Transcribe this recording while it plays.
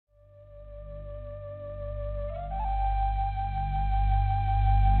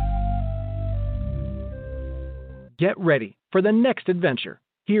Get ready for the next adventure.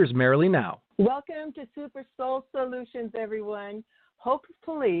 Here's Marilee now. Welcome to Super Soul Solutions, everyone.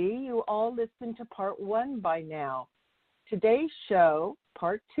 Hopefully, you all listened to part 1 by now. Today's show,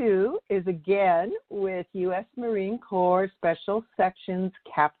 part 2, is again with U.S. Marine Corps Special Sections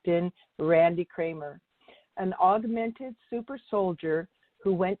Captain Randy Cramer, an augmented super soldier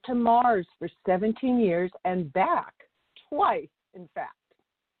who went to Mars for 17 years and back, twice, in fact.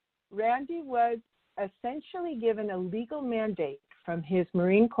 Randy was essentially given a legal mandate from his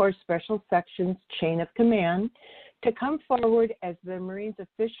Marine Corps Special Sections chain of command to come forward as the Marines'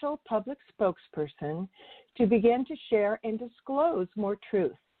 official public spokesperson to begin to share and disclose more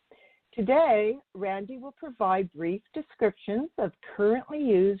truth. Today, Randy will provide brief descriptions of currently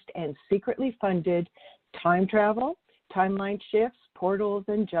used and secretly funded time travel, timeline shifts, portals,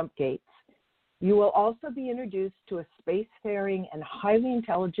 and jump gates. You will also be introduced to a spacefaring and highly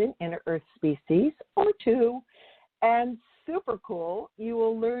intelligent inner-Earth species, or two, and super cool, you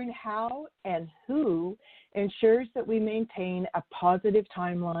will learn how and who ensures that we maintain a positive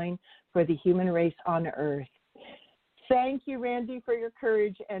timeline for the human race on Earth. Thank you, Randy, for your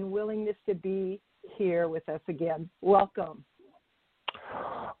courage and willingness to be here with us again. Welcome.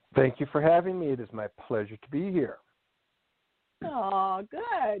 Thank you for having me. It is my pleasure to be here. Oh,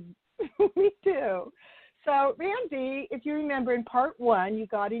 good. Me too. So, Randy, if you remember in part 1, you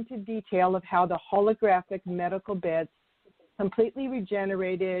got into detail of how the holographic medical beds completely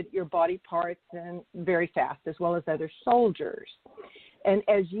regenerated your body parts and very fast, as well as other soldiers. And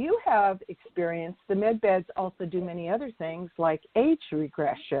as you have experienced, the med beds also do many other things like age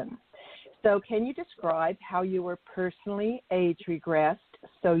regression. So can you describe how you were personally age regressed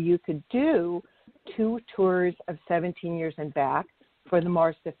so you could do 2 tours of 17 years and back for the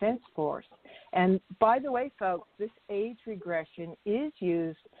Mars Defense Force? And by the way, folks, this age regression is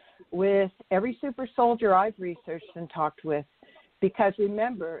used with every super soldier I've researched and talked with, because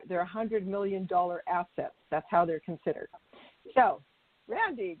remember, they're $100 million assets. That's how they're considered. So,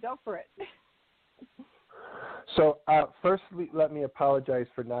 Randy, go for it. So, firstly, let me apologize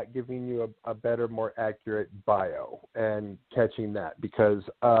for not giving you a better, more accurate bio and catching that, because,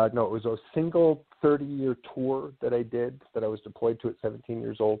 no, it was a single 30-year tour that I did, that I was deployed to at 17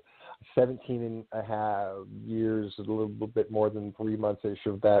 years old. 17 and a half years, a little bit more than 3 months-ish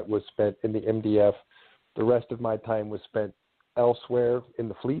of that was spent in the MDF. The rest of my time was spent elsewhere in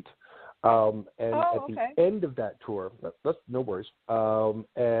the fleet. And at the end of that tour, that's no worries.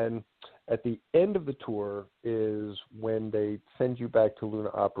 And at the end of the tour is when they send you back to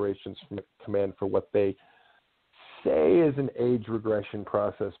Lunar Operations Command for what they say is an age regression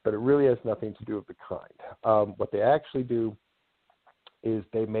process, but it really has nothing to do with the kind. What they actually do is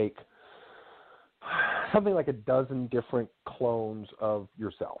they make something like a dozen different clones of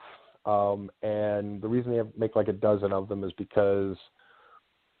yourself. And the reason they make like a dozen of them is because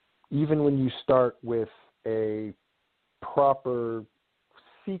even when you start with a proper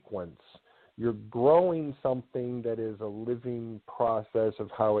sequence, you're growing something that is a living process of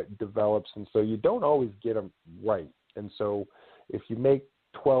how it develops, and so you don't always get them right. And so if you make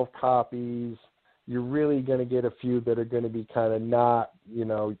 12 copies, you're really going to get a few that are going to be kind of not,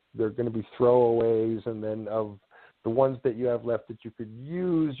 they're going to be throwaways, and then of the ones that you have left that you could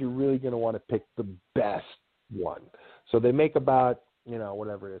use, you're really going to want to pick the best one. So they make about,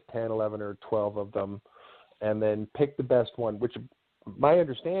 whatever it is, 10, 11, or 12 of them, and then pick the best one, which my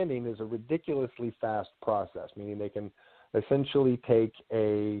understanding is a ridiculously fast process, meaning they can essentially take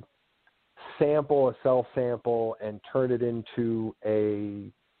a cell sample, and turn it into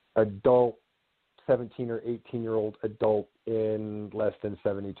a adult 17 or 18-year-old adult in less than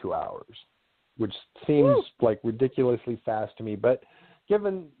 72 hours, which seems like ridiculously fast to me. But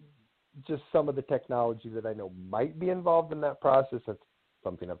given just some of the technology that I know might be involved in that process, that's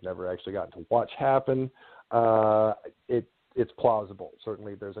something I've never actually gotten to watch happen. It's plausible.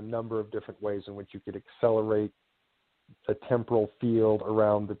 Certainly there's a number of different ways in which you could accelerate a temporal field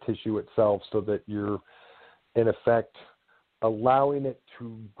around the tissue itself so that you're, in effect, allowing it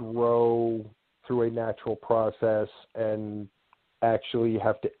to grow through a natural process and actually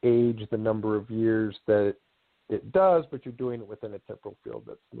have to age the number of years that it does, but you're doing it within a temporal field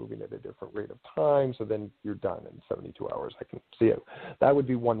that's moving at a different rate of time, so then you're done in 72 hours. I can see it. That would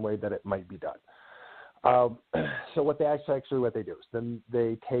be one way that it might be done. So what they do is then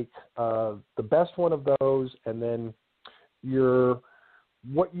they take the best one of those, and then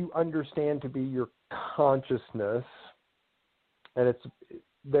what you understand to be your consciousness, and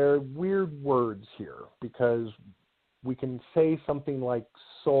they're weird words here, because we can say something like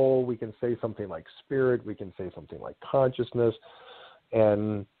soul, we can say something like spirit, we can say something like consciousness,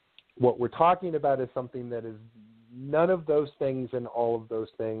 and what we're talking about is something that is none of those things and all of those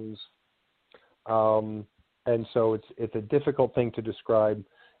things. And so it's a difficult thing to describe.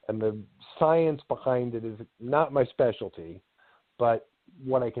 And the science behind it is not my specialty, but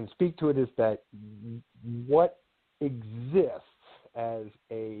what I can speak to it is that what exists as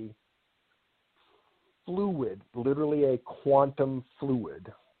a fluid, literally a quantum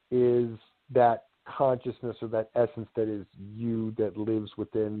fluid, is that consciousness or that essence that is you, that lives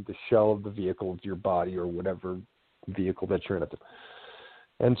within the shell of the vehicle of your body or whatever vehicle that you're in.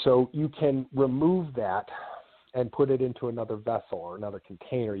 And so you can remove that and put it into another vessel or another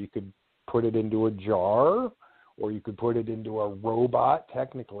container. You could put it into a jar, or you could put it into a robot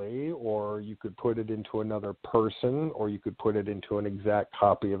technically, or you could put it into another person, or you could put it into an exact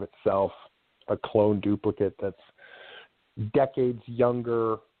copy of itself, a clone duplicate that's decades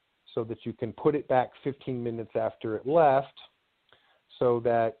younger, so that you can put it back 15 minutes after it left, so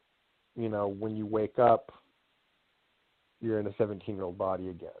that, you know, when you wake up, you're in a 17-year-old body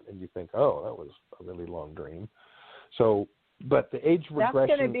again, and you think, oh, that was a really long dream. So, but the age regression...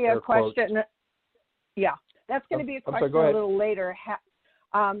 That's going to be a question. Yeah, that's going to be a question a little later.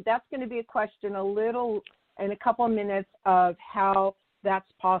 That's going to be a question a little in a couple of minutes of how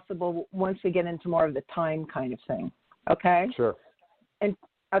that's possible once we get into more of the time kind of thing. Okay? Sure. And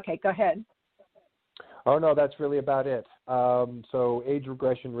okay, go ahead. Oh, no, that's really about it. So age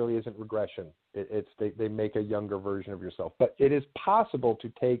regression really isn't regression. They make a younger version of yourself. But it is possible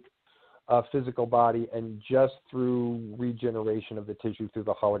to take a physical body and just through regeneration of the tissue through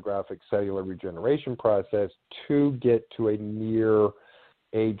the holographic cellular regeneration process to get to a near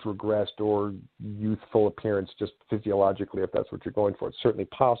age regressed or youthful appearance just physiologically, if that's what you're going for. It's certainly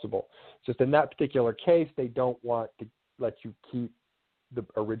possible. Just in that particular case, they don't want to let you keep the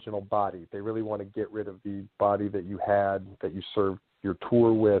original body. They really want to get rid of the body that you had, that you served your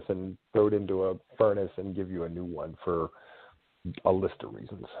tour with, and throw it into a furnace and give you a new one for a list of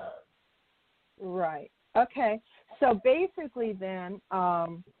reasons. Right. Okay. So basically then,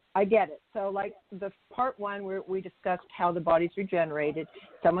 I get it. So like the part one where we discussed how the body's regenerated,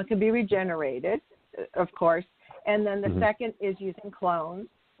 someone can be regenerated, of course. And then the second is using clones,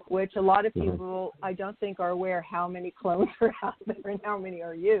 which a lot of people I don't think are aware how many clones are out there and how many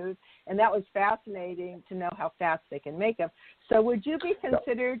are used. And that was fascinating to know how fast they can make them. So would you be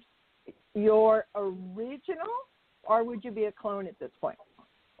considered your original, or would you be a clone at this point?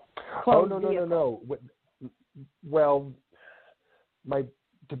 No. Well,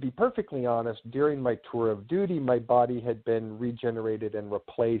 to be perfectly honest, during my tour of duty, my body had been regenerated and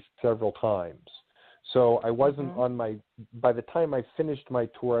replaced several times. So I wasn't by the time I finished my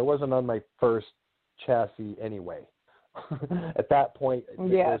tour, I wasn't on my first chassis anyway. At that point,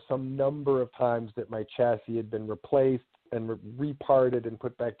 there was some number of times that my chassis had been replaced and reparted and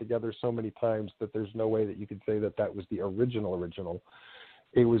put back together so many times that there's no way that you could say that that was the original.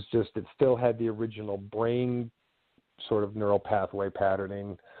 It was just, it still had the original brain sort of neural pathway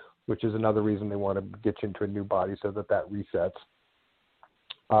patterning, which is another reason they want to get you into a new body so that resets.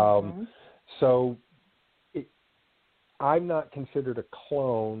 So I'm not considered a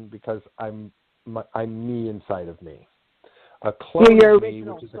clone because I'm me inside of me. A clone You're your of me,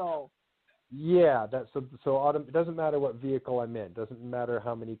 original which is soul. It doesn't matter what vehicle I'm in. It doesn't matter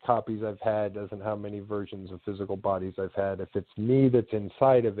how many copies I've had. Doesn't how many versions of physical bodies I've had. If it's me that's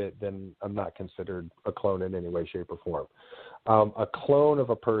inside of it, then I'm not considered a clone in any way, shape, or form. A clone of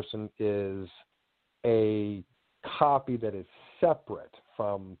a person is a copy that is separate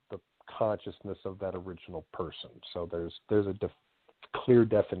from the consciousness of that original person. So there's a clear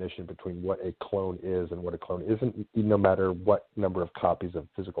definition between what a clone is and what a clone isn't, no matter what number of copies of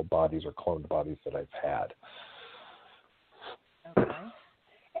physical bodies or cloned bodies that I've had. Okay.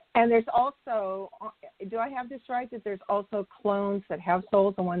 And there's also, do I have this right, that there's also clones that have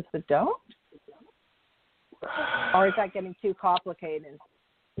souls and ones that don't? Or is that getting too complicated?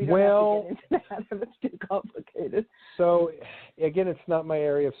 We don't have to get into that if it's too complicated. So, again, it's not my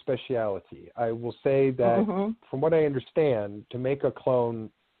area of speciality. I will say that, from what I understand, to make a clone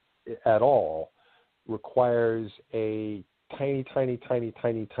at all requires a tiny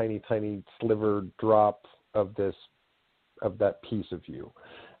sliver drop of that piece of you,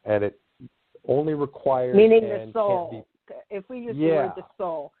 and it only requires meaning the soul. If we use the word the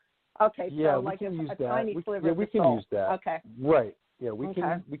soul, okay. So like a tiny sliver of the soul. We can use that. Okay. Right. Yeah, we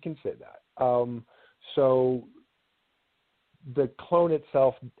can say that. So the clone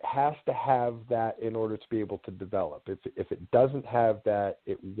itself has to have that in order to be able to develop. If it doesn't have that,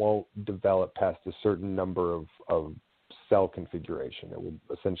 it won't develop past a certain number of cell configuration. It will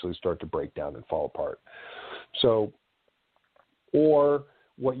essentially start to break down and fall apart. So, or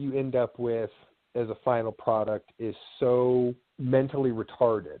what you end up with as a final product is so mentally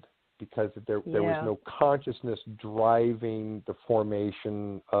retarded because there was no consciousness driving the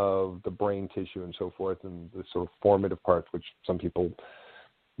formation of the brain tissue and so forth, and the sort of formative parts, which some people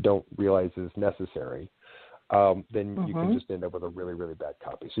don't realize is necessary, then you can just end up with a really, really bad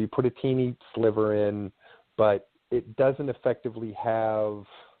copy. So you put a teeny sliver in, but it doesn't effectively have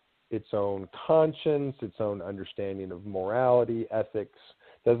its own conscience, its own understanding of morality, ethics,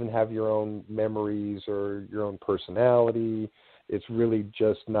 doesn't have your own memories or your own personality. It's really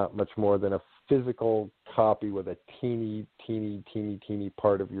just not much more than a physical copy with a teeny, teeny, teeny, teeny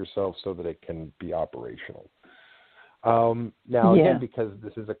part of yourself so that it can be operational. Now, again, because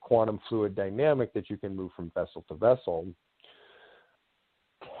this is a quantum fluid dynamic that you can move from vessel to vessel,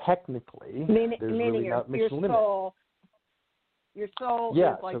 technically, there's really not much limit. Your soul is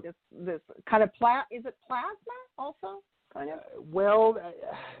like this kind of is it plasma also? Kind of? Well,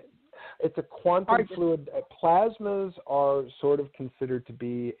 it's a quantum fluid. Plasmas are sort of considered to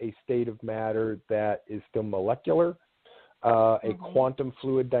be a state of matter that is still molecular. A quantum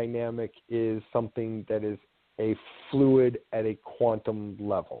fluid dynamic is something that is a fluid at a quantum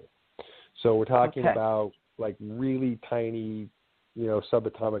level. So we're talking about like really tiny,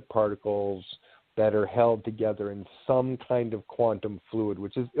 subatomic particles that are held together in some kind of quantum fluid,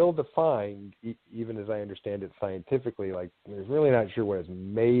 which is ill-defined, even as I understand it scientifically. Like, there's really not sure what it's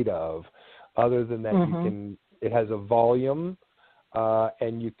made of, other than that it has a volume,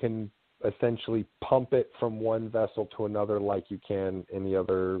 and you can essentially pump it from one vessel to another like you can any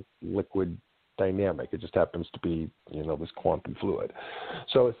other liquid dynamic. It just happens to be, this quantum fluid.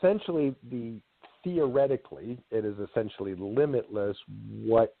 So essentially, theoretically, it is essentially limitless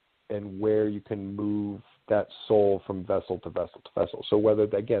what and where you can move that soul from vessel to vessel to vessel. So whether,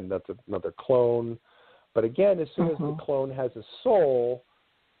 again, that's another clone. But again, as soon as the clone has a soul,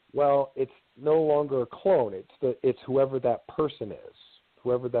 well, it's no longer a clone. It's whoever that person is.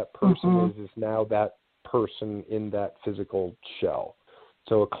 Whoever that person is now that person in that physical shell.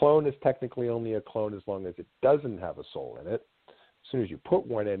 So a clone is technically only a clone as long as it doesn't have a soul in it. As soon as you put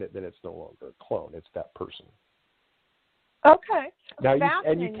one in it, then it's no longer a clone. It's that person. Okay. Now,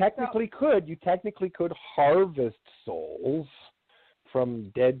 you technically could harvest souls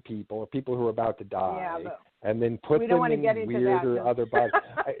from dead people or people who are about to die, and then put them in weird or other bodies.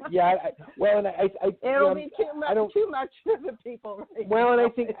 It'll be too much for the people. Right well, and I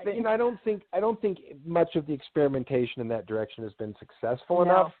think I don't think much of the experimentation in that direction has been successful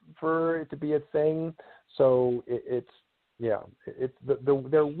enough for it to be a thing. So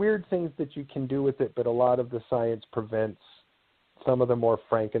there are weird things that you can do with it, but a lot of the science prevents some of the more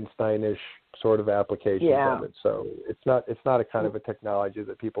Frankensteinish sort of applications of it. So it's not a kind of a technology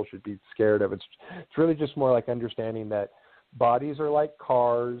that people should be scared of. It's really just more like understanding that bodies are like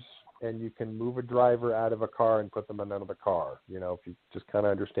cars, and you can move a driver out of a car and put them in another car. If you just kind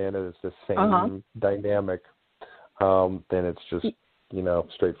of understand it as the same dynamic, then it's just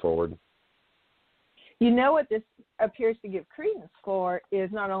straightforward. What this appears to give credence for is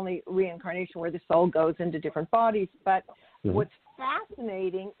not only reincarnation where the soul goes into different bodies, but what's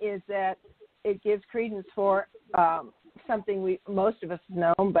fascinating is that it gives credence for something most of us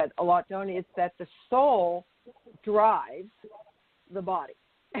know, but a lot don't, is that the soul drives the body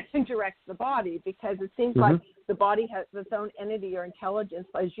and directs the body, because it seems like the body has its own entity or intelligence,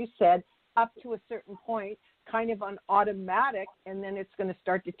 as you said, up to a certain point, kind of on automatic, and then it's going to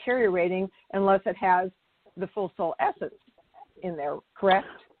start deteriorating unless it has the full soul essence in there, correct?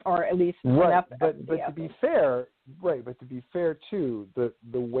 Or at least enough. But to be fair, too,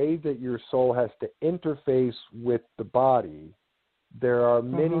 the way that your soul has to interface with the body, there are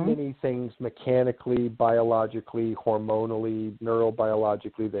many things mechanically, biologically, hormonally,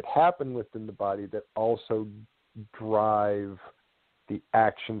 neurobiologically that happen within the body that also drive the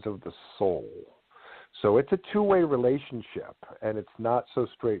actions of the soul. So it's a two-way relationship, and it's not so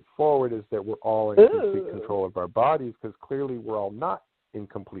straightforward as that we're all in complete control of our bodies, because clearly we're all not in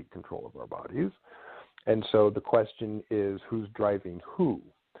complete control of our bodies. And so the question is, who's driving who?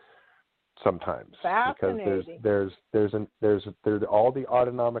 Sometimes, because there's all the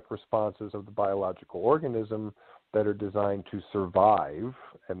autonomic responses of the biological organism that are designed to survive,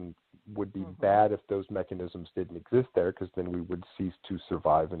 and would be bad if those mechanisms didn't exist there, because then we would cease to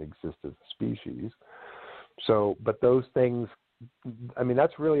survive and exist as a species. So, but those things,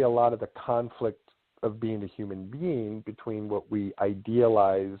 that's really a lot of the conflict of being a human being, between what we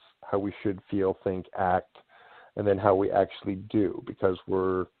idealize, how we should feel, think, act, and then how we actually do, because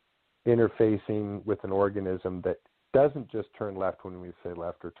we're interfacing with an organism that doesn't just turn left when we say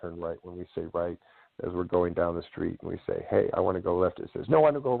left, or turn right when we say right. As we're going down the street and we say, hey, I want to go left, it says, no, I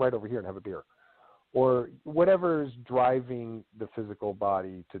want to go right over here and have a beer. or whatever is driving the physical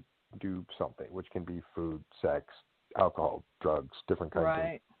body to do something, which can be food, sex, alcohol, drugs, different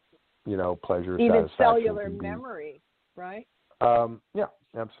kinds of, pleasure, even satisfaction. Cellular memory, right? Yeah,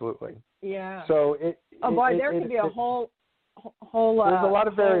 absolutely. Yeah. So there could be a whole there's a lot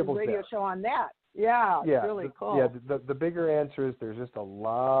of variables radio there. show on that. Yeah, it's really cool. Yeah, the bigger answer is there's just a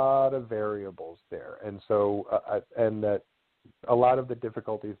lot of variables there, and so and that a lot of the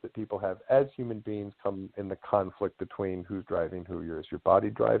difficulties that people have as human beings come in the conflict between who's driving who. Is your body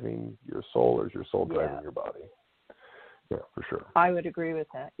driving your soul, or is your soul driving your body? Yeah, for sure. I would agree with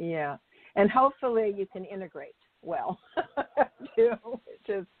that. Yeah, and hopefully you can integrate well, too, which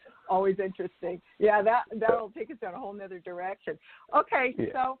is always interesting. Yeah, that'll take us down a whole nother direction. Okay,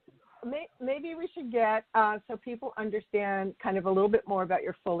 so maybe we should get, so people understand kind of a little bit more about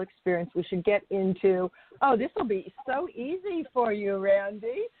your full experience, we should get into, this will be so easy for you,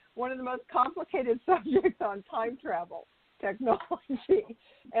 Randy, one of the most complicated subjects on time travel technology.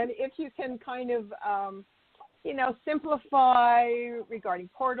 And if you can kind of, simplify regarding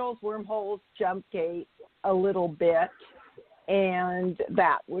portals, wormholes, jump gates a little bit, and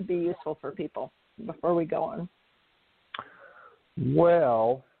that would be useful for people before we go on.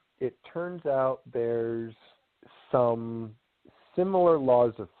 Well, it turns out there's some similar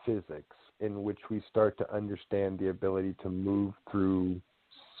laws of physics in which we start to understand the ability to move through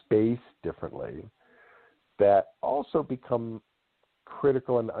space differently that also become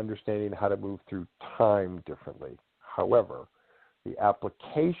critical in understanding how to move through time differently. However, the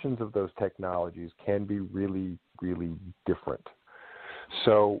applications of those technologies can be really, really different.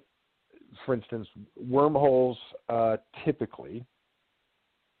 So, for instance, wormholes typically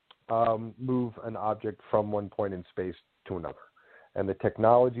move an object from one point in space to another. And the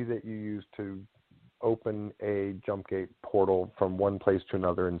technology that you use to open a jump gate portal from one place to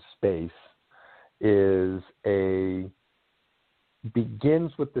another in space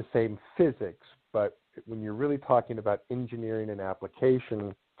begins with the same physics, but when you're really talking about engineering and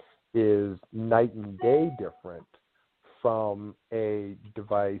application, is night and day different from a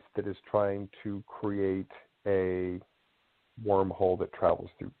device that is trying to create a wormhole that travels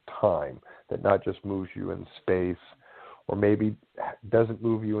through time, that not just moves you in space, or maybe doesn't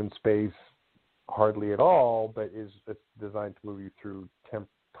move you in space hardly at all, but is designed to move you through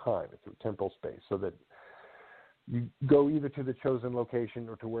time, through temporal space, so that you go either to the chosen location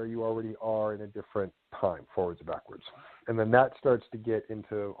or to where you already are in a different time, forwards or backwards. And then that starts to get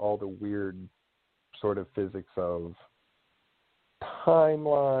into all the weird sort of physics of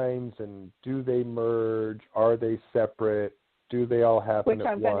timelines, and do they merge? Are they separate? Do they all happen at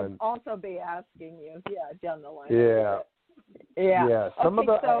once? Which I'm going to also be asking you, down the line. Yeah. Some of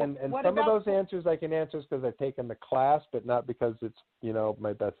those answers I can answer because I've taken the class, but not because it's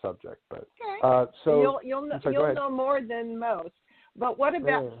my best subject. But so you'll know more than most. But what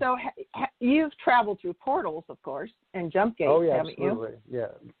about you've traveled through portals, of course, and jump gates, haven't absolutely. You? Yeah,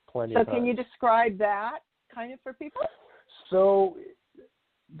 plenty. So of times. Can you describe that kind of for people? So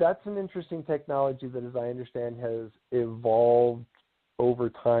that's an interesting technology that, as I understand, has evolved over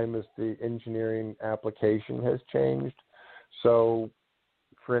time as the engineering application has changed. So,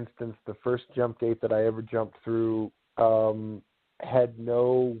 for instance, the first jump gate that I ever jumped through had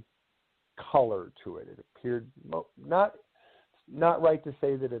no color to it. It appeared not right to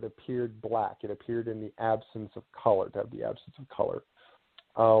say that it appeared black. It appeared in the absence of color, to have the absence of color.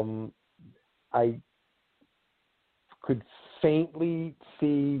 I could faintly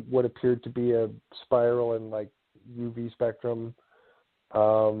see what appeared to be a spiral in like UV spectrum,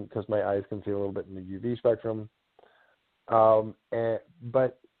 because my eyes can see a little bit in the UV spectrum.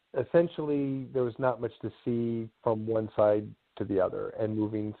 But essentially, there was not much to see from one side to the other, and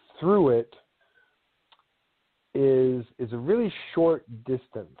moving through it is a really short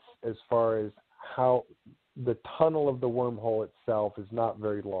distance as far as how the tunnel of the wormhole itself is not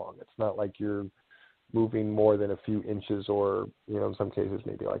very long. It's not like you're moving more than a few inches, or in some cases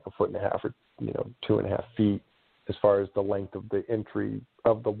maybe like 1.5 feet or 2.5 feet as far as the length of the entry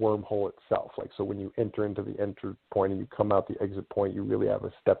of the wormhole itself. Like, so when you enter into the enter point and you come out the exit point, you really have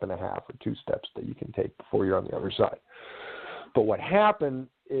 1.5 or 2 steps that you can take before you're on the other side. But what happened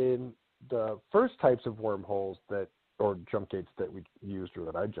in the first types of wormholes or jump gates that we used, or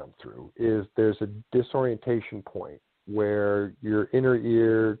that I jumped through, is there's a disorientation point where your inner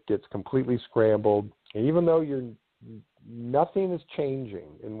ear gets completely scrambled, and even though nothing is changing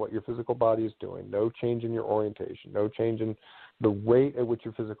in what your physical body is doing, no change in your orientation, no change in the rate at which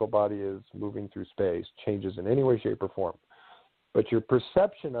your physical body is moving through space changes in any way, shape, or form, but your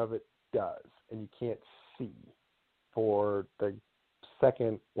perception of it does, and you can't see for the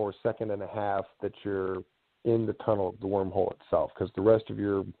second or second and a half that you're in the tunnel, the wormhole itself, because the rest of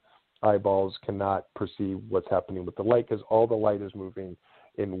your eyeballs cannot perceive what's happening with the light because all the light is moving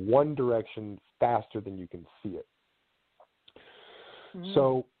in one direction faster than you can see it.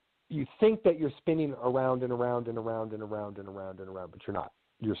 So you think that you're spinning around and around and around and around and around and around, but you're not.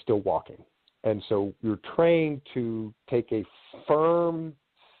 You're still walking. And so you're trained to take a firm,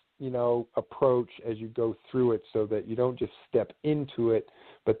 approach as you go through it so that you don't just step into it,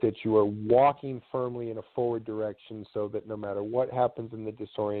 but that you are walking firmly in a forward direction so that no matter what happens in the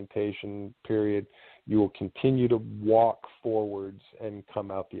disorientation period, you will continue to walk forwards and come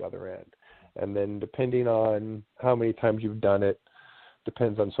out the other end. And then depending on how many times you've done it,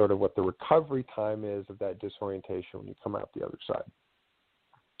 depends on sort of what the recovery time is of that disorientation when you come out the other side.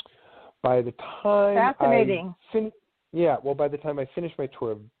 By the time Fascinating. by the time I finished my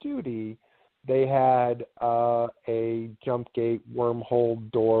tour of duty, they had a jump gate, wormhole,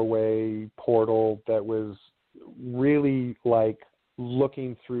 doorway, portal that was really like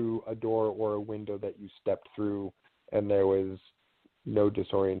looking through a door or a window that you stepped through, and there was no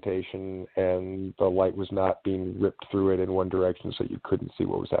disorientation, and the light was not being ripped through it in one direction, so you couldn't see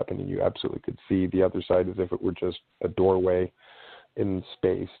what was happening. You absolutely could see the other side as if it were just a doorway in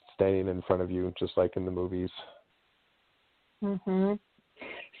space standing in front of you, just like in the movies. Mm-hmm.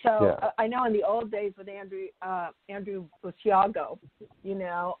 So I know in the old days with Andrew Busiago,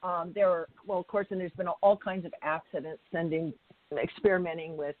 there were, of course, and there's been all kinds of accidents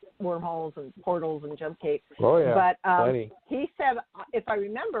experimenting with wormholes and portals and jump gates. Oh, yeah. But he said, if I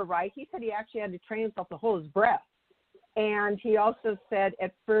remember right, he said he actually had to train himself to hold his breath. And he also said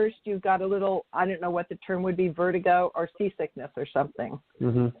at first you got a little, I don't know what the term would be, vertigo or seasickness or something.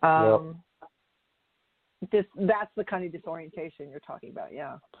 Mm-hmm. That's the kind of disorientation you're talking about,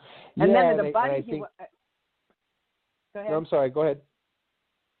 yeah. And then in the bunny, go ahead. No, I'm sorry. Go ahead.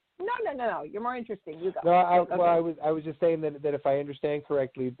 No. You're more interesting. You go. No, Okay. I was just saying that if I understand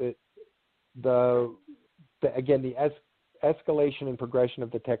correctly, that the escalation and progression of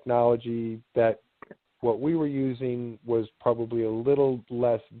the technology, that what we were using was probably a little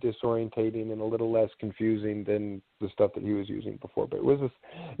less disorientating and a little less confusing than the stuff that he was using before. But it was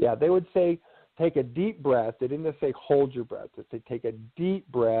they would say take a deep breath. They didn't say hold your breath. They say take a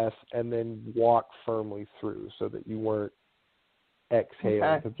deep breath and then walk firmly through so that you weren't exhaling.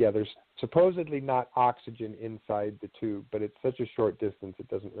 Okay. Yeah, there's supposedly not oxygen inside the tube, but it's such a short distance it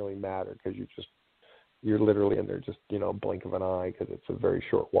doesn't really matter because you're literally in there just blink of an eye because it's a very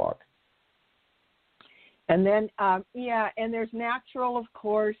short walk. And then and there's natural, of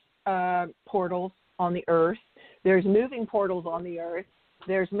course, portals on the Earth. There's moving portals on the Earth.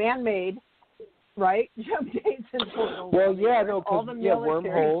 There's man-made, right? Jump gates and portals. Well, yeah, no, all the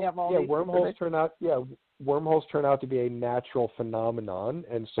wormholes turn out to be a natural phenomenon,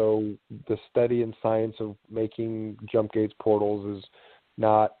 and so the study and science of making jump gates, portals is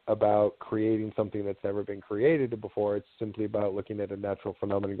not about creating something that's never been created before. It's simply about looking at a natural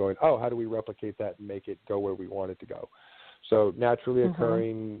phenomenon and going, oh, how do we replicate that and make it go where we want it to go? So naturally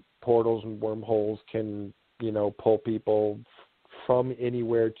occurring portals and wormholes can, pull people from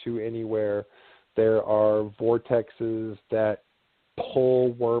anywhere to anywhere. There are vortexes that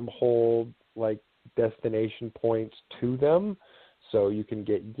pull wormhole like destination points to them. So you can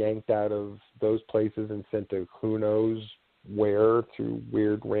get yanked out of those places and sent to who knows where through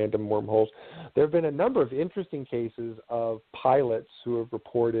weird random wormholes. There have been a number of interesting cases of pilots who have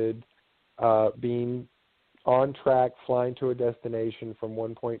reported being on track, flying to a destination from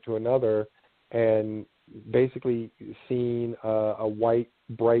one point to another, and basically seeing a white,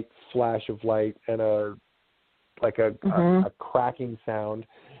 bright flash of light and a cracking sound,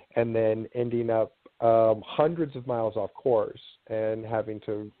 and then ending up hundreds of miles off course and having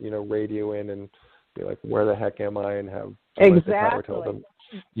to, radio in and be like, where the heck am I? And have exactly tell them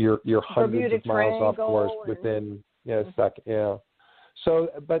you're hundreds of miles off course within a second. Yeah. So,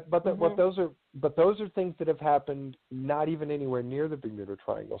 but those are things that have happened not even anywhere near the Bermuda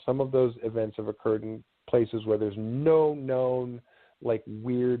Triangle. Some of those events have occurred in places where there's no known like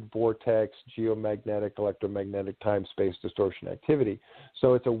weird vortex, geomagnetic, electromagnetic time-space distortion activity.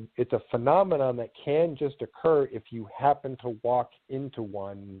 So it's a phenomenon that can just occur if you happen to walk into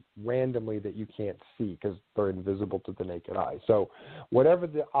one randomly that you can't see because they're invisible to the naked eye. So whatever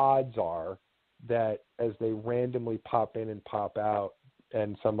the odds are that as they randomly pop in and pop out,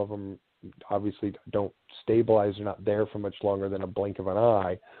 and some of them obviously don't stabilize, they're not there for much longer than a blink of an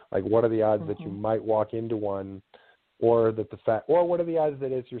eye, like what are the odds that you might walk into one or that the fact, or what are the odds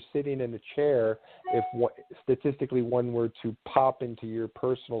that as you're sitting in a chair, if statistically one were to pop into your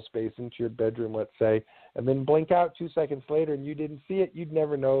personal space, into your bedroom, let's say, and then blink out 2 seconds later and you didn't see it, you'd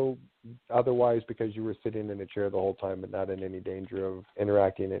never know otherwise because you were sitting in a chair the whole time and not in any danger of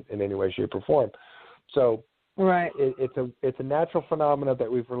interacting in any way, shape, or form. So right. It's a natural phenomenon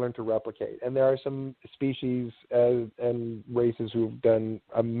that we've learned to replicate. And there are some species and races who've done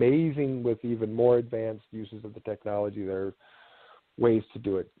amazing with even more advanced uses of the technology. There are ways to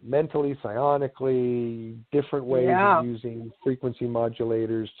do it mentally, psionically, different ways of using frequency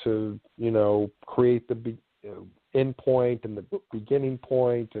modulators to, create the end point and the beginning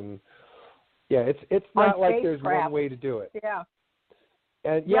point. And it's not like there's one way to do it. Yeah.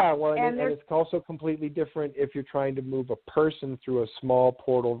 And and it's also completely different if you're trying to move a person through a small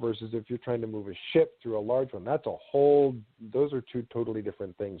portal versus if you're trying to move a ship through a large one. Those are two totally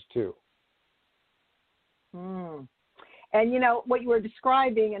different things too. Mm. And what you were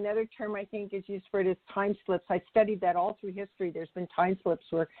describing, another term I think is used for it is time slips. I studied that all through history. There's been time slips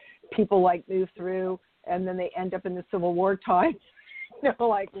where people move through and then they end up in the Civil War time,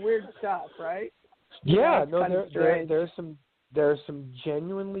 like weird stuff, right? Yeah, there's some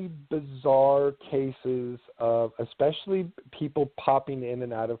genuinely bizarre cases of especially people popping in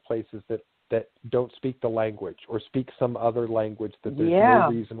and out of places that don't speak the language or speak some other language that there's no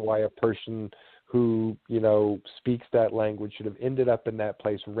reason why a person who, speaks that language should have ended up in that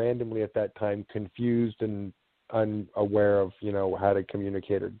place randomly at that time, confused and unaware of, how to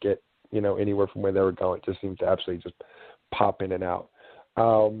communicate or get, anywhere from where they were going. It just seems to absolutely just pop in and out.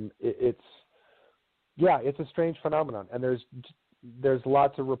 It's a strange phenomenon, and there's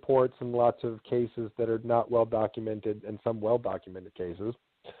lots of reports and lots of cases that are not well documented, and some well documented cases,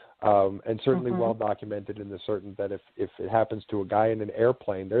 and certainly well documented in the certain that if it happens to a guy in an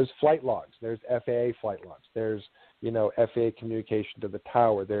airplane, there's flight logs, there's FAA flight logs, there's FAA communication to the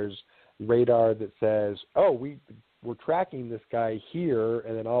tower, there's radar that says, we're tracking this guy here,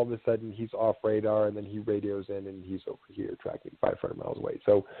 and then all of a sudden he's off radar, and then he radios in, and he's over here tracking 500 miles away.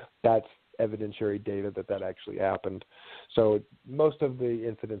 So that's evidentiary data that actually happened. So most of the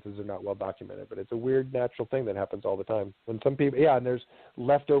incidences are not well documented, but it's a weird natural thing that happens all the time. And some people, and there's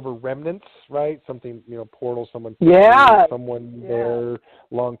leftover remnants, right? Something, portal, someone there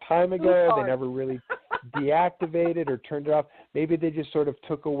long time ago, they never really deactivated or turned it off. Maybe they just sort of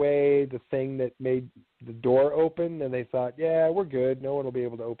took away the thing that made the door open, and they thought, we're good. No one will be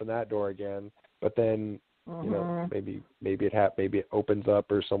able to open that door again. But then, maybe it opens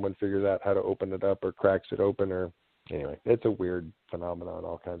up, or someone figures out how to open it up, or cracks it open, or anyway, it's a weird phenomenon.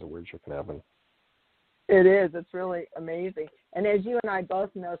 All kinds of weird shit can happen. It is. It's really amazing. And as you and I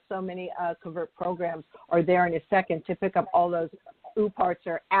both know, so many covert programs are there in a second to pick up all those parts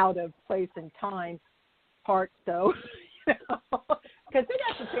are out of place and time parts, though, because they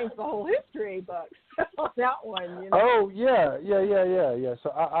have to change the whole history books on that one. Oh yeah. So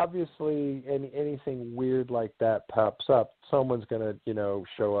obviously, anything weird like that pops up, someone's gonna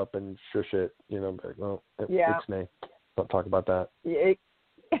show up and shush it. Like, well, it's me. Don't talk about that. Yeah,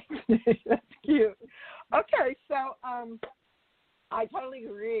 that's cute. Okay, so I totally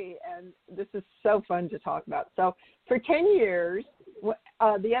agree, and this is so fun to talk about. So for 10 years,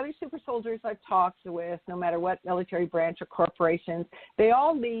 the other super soldiers I've talked with, no matter what military branch or corporations, they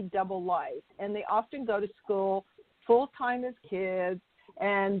all lead double life, and they often go to school full-time as kids,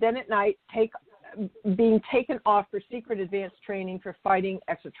 and then at night being taken off for secret advanced training for fighting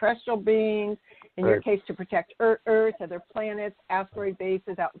extraterrestrial beings, in your case to protect Earth, other planets, asteroid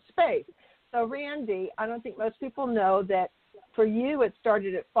bases out in space. So Randy, I don't think most people know that for you, it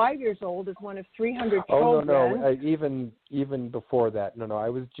started at 5 years old as one of 300 children. No. Even before that. No. I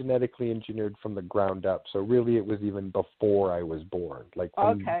was genetically engineered from the ground up. So really, it was even before I was born. Like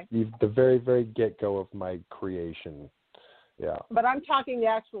from the very, very get-go of my creation. Yeah. But I'm talking the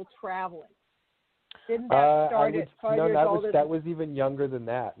actual traveling. Didn't that start at 5 years old? That was even younger than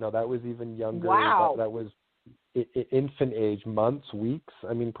that. No, that was even younger. Wow. That was infant age, months, weeks.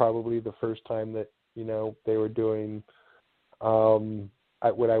 I mean, probably the first time that they were doing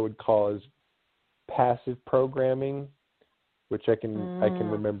what I would call as passive programming, which I can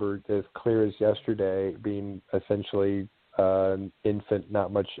remember as clear as yesterday, being essentially an infant,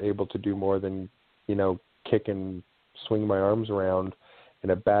 not much able to do more than kick and swing my arms around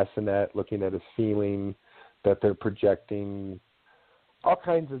in a bassinet, looking at a ceiling that they're projecting all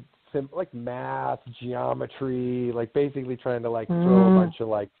kinds of like math, geometry, like basically trying to throw a bunch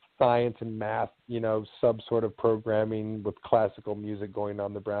of science and math, sort of programming with classical music going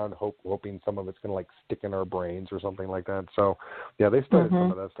on the ground, hoping some of it's going to stick in our brains or something like that. So, yeah, they started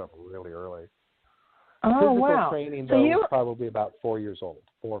some of that stuff really early. Oh, physical wow. training, So though, you was probably about 4 years old,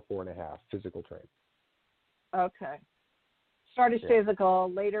 4.5, physical training. Okay. Started Yeah.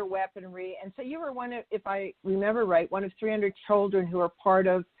 physical, later weaponry. And so you were one of, if I remember right, one of 300 children who were part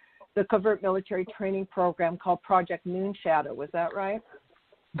of the covert military training program called Project Moonshadow. Was that right?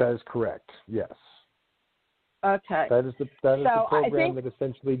 That is correct, yes. Okay. That is the So program that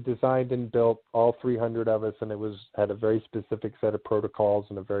essentially designed and built all 300 of us, and it had a very specific set of protocols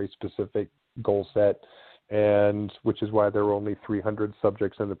and a very specific goal set, and which is why there were only 300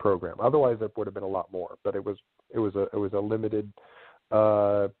 subjects in the program. Otherwise, there would have been a lot more, but it was a limited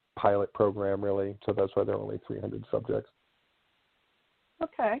pilot program, really. So that's why there are only 300 subjects.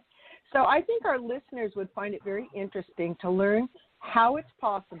 Okay. So I think our listeners would find it very interesting to learn how it's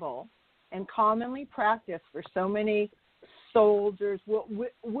possible and commonly practiced for so many soldiers,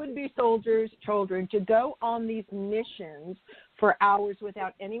 would-be soldiers, children, to go on these missions for hours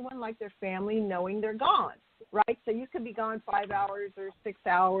without anyone like their family knowing they're gone, right? So you could be gone 5 hours or 6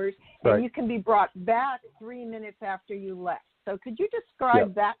 hours, and Right. you can be brought back 3 minutes after you left. So could you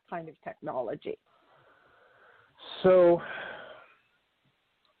describe that kind of technology? So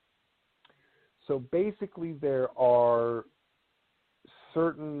basically there are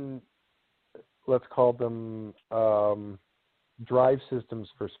certain, let's call them drive systems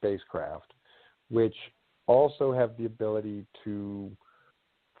for spacecraft, which also have the ability to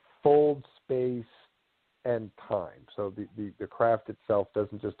fold space and time. So the craft itself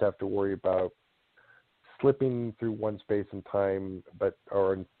doesn't just have to worry about slipping through one space and time,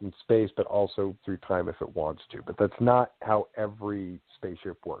 or in space, but also through time if it wants to. But that's not how every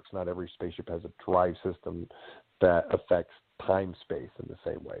spaceship works. Not every spaceship has a drive system that affects time-space in the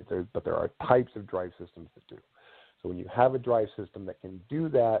same way. But there are types of drive systems that do. So when you have a drive system that can do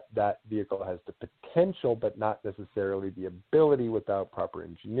that, that vehicle has the potential, but not necessarily the ability without proper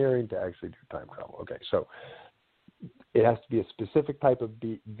engineering to actually do time travel. Okay, so it has to be a specific type of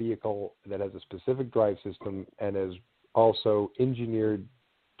vehicle that has a specific drive system and is also engineered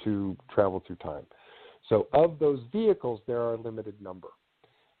to travel through time. So of those vehicles, there are a limited number.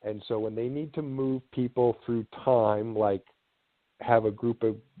 And so when they need to move people through time, like have a group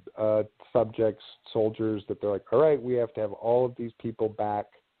of subjects, soldiers, that they're like, all right, we have to have all of these people back,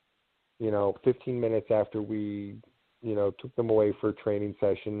 15 minutes after we, took them away for a training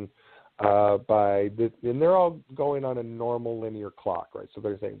session, and they're all going on a normal linear clock, right? So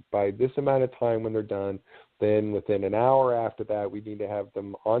they're saying by this amount of time when they're done, then within an hour after that, we need to have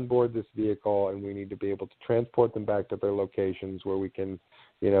them on board this vehicle, and we need to be able to transport them back to their locations where we can,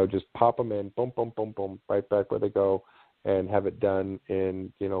 just pop them in, boom, boom, boom, boom, right back where they go, and have it done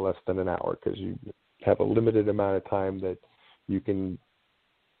in, less than an hour, because you have a limited amount of time that you can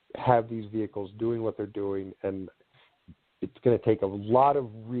have these vehicles doing what they're doing, and it's going to take a lot of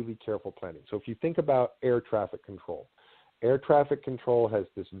really careful planning. So if you think about air traffic control has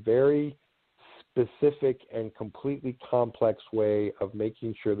this very specific and completely complex way of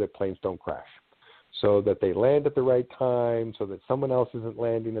making sure that planes don't crash, so that they land at the right time, so that someone else isn't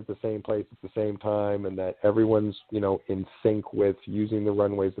landing at the same place at the same time, and that everyone's, in sync with using the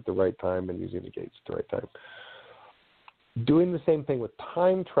runways at the right time and using the gates at the right time. Doing the same thing with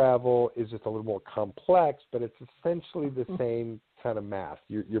time travel is just a little more complex, but it's essentially the same kind of math.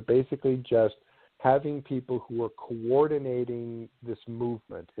 You're basically just having people who are coordinating this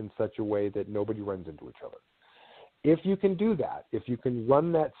movement in such a way that nobody runs into each other. If you can do that, if you can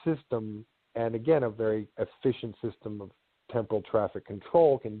run that system, and again, a very efficient system of temporal traffic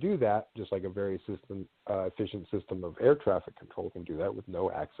control can do that, just like a very efficient system of air traffic control can do that with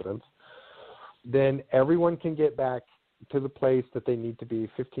no accidents, then everyone can get back to the place that they need to be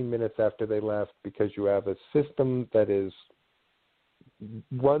 15 minutes after they left, because you have a system that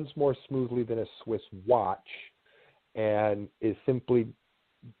runs more smoothly than a Swiss watch, and is simply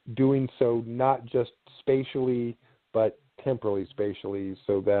doing so not just spatially but temporally spatially,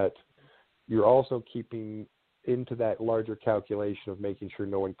 so that you're also keeping into that larger calculation of making sure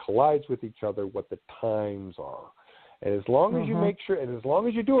no one collides with each other, what the times are. And as long as you make sure, and as long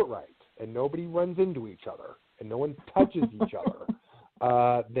as you do it right, and nobody runs into each other, and no one touches each other,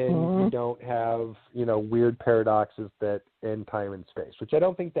 then you don't have, weird paradoxes that end time and space, which I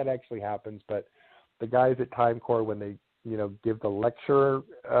don't think that actually happens. But the guys at Time Corps, when they, give the lecture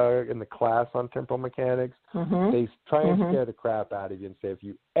in the class on temporal mechanics, they try and scare the crap out of you and say, if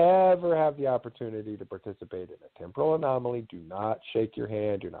you ever have the opportunity to participate in a temporal anomaly, do not shake your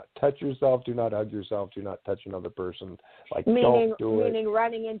hand, do not touch yourself, do not hug yourself, do not touch another person. Don't do it. Meaning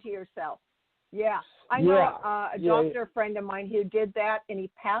running into yourself. Yeah. I know a doctor friend of mine who did that, and he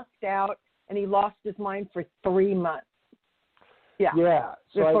passed out, and he lost his mind for 3 months. Yeah. Yeah.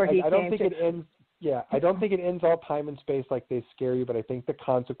 So before he I don't came think to... it ends. Yeah, I don't think it ends all time and space like they scare you, but I think the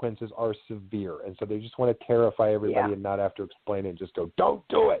consequences are severe. And so they just want to terrify everybody and not have to explain it and just go, don't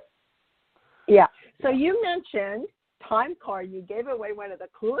do it. Yeah. So you mentioned time card. You gave away one of the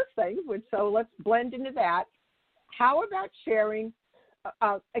coolest things, so let's blend into that. How about sharing,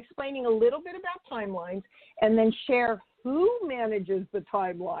 explaining a little bit about timelines, and then share who manages the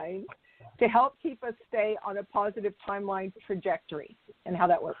timeline to help keep us stay on a positive timeline trajectory and how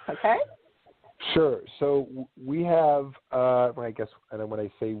that works, okay? Sure. So we have, I guess, and when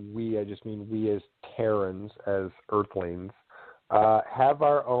I say we, I just mean we as Terrans, as Earthlings, have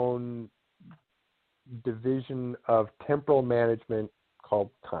our own division of temporal management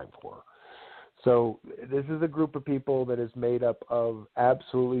called Time Corps. So this is a group of people that is made up of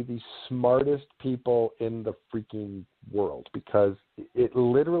absolutely the smartest people in the freaking world, because it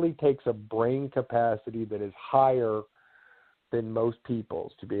literally takes a brain capacity that is higher than most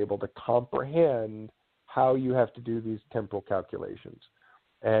people's to be able to comprehend how you have to do these temporal calculations.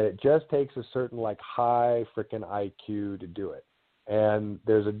 And it just takes a certain high freaking IQ to do it. And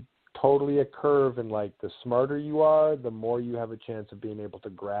there's totally a curve in the smarter you are, the more you have a chance of being able to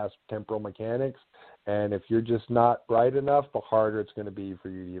grasp temporal mechanics. And if you're just not bright enough, the harder it's going to be for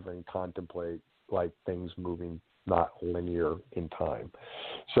you to even contemplate things moving not linear in time.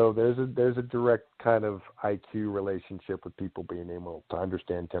 So there's a direct kind of IQ relationship with people being able to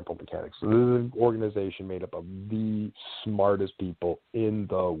understand temporal mechanics. So this is an organization made up of the smartest people in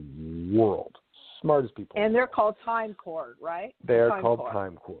the world. Smartest people. And they're called Time Corps, right? They're called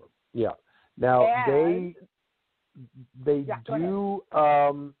Time Corps. Yeah. Now they do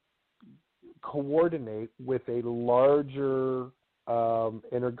coordinate with a larger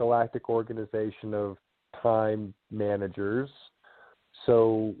intergalactic organization of time managers.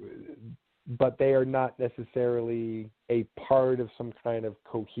 So, but they are not necessarily a part of some kind of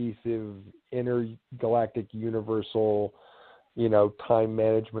cohesive intergalactic universal, time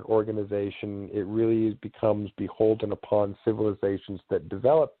management organization. It really becomes beholden upon civilizations that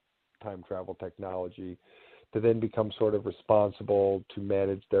develop time travel technology to then become sort of responsible to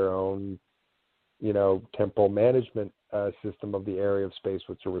manage their own, temporal management system of the area of space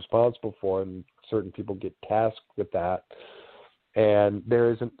which they're responsible for, and certain people get tasked with that. And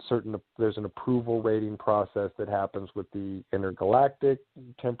there's an approval rating process that happens with the intergalactic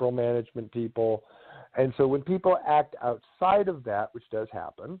temporal management people. And so when people act outside of that, which does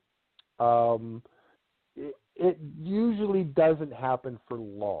happen, it usually doesn't happen for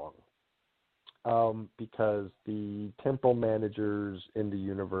long, because the temporal managers in the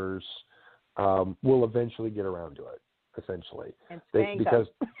universe will eventually get around to it. Essentially, because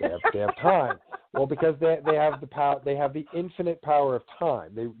they have time. Well, because they have the power, they have the infinite power of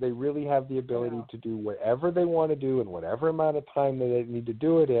time. They really have the ability to do whatever they want to do in whatever amount of time that they need to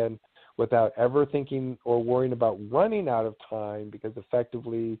do it in, without ever thinking or worrying about running out of time, because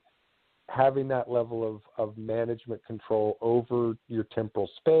effectively having that level of management control over your temporal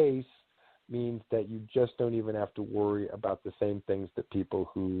space means that you just don't even have to worry about the same things that people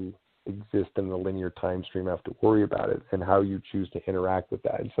who exist in the linear time stream have to worry about it, and how you choose to interact with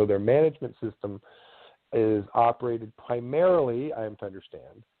that. And so their management system is operated primarily, I am to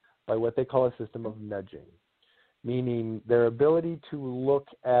understand, by what they call a system of nudging, meaning their ability to look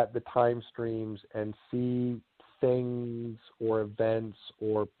at the time streams and see things or events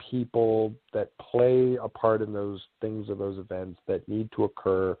or people that play a part in those things or those events that need to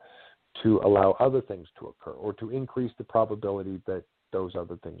occur to allow other things to occur, or to increase the probability that those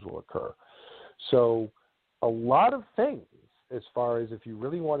other things will occur. So a lot of things, as far as if you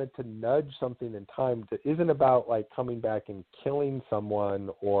really wanted to nudge something in time, that isn't about coming back and killing someone,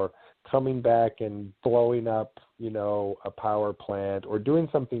 or coming back and blowing up, a power plant, or doing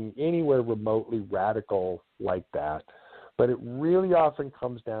something anywhere remotely radical like that. But it really often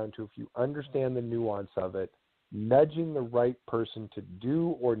comes down to, if you understand the nuance of it, nudging the right person to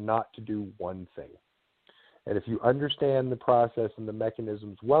do or not to do one thing. And if you understand the process and the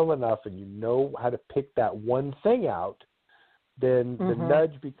mechanisms well enough, and you know how to pick that one thing out, then the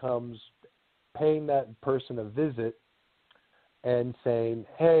nudge becomes paying that person a visit and saying,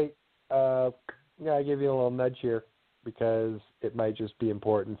 hey, I give you a little nudge here, because it might just be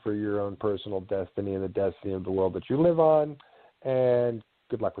important for your own personal destiny and the destiny of the world that you live on, and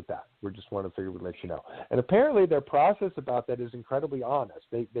good luck with that. We just want to figure we'd let you know. And apparently their process about that is incredibly honest.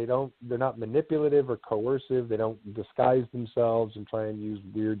 They're not manipulative or coercive. They don't disguise themselves and try and use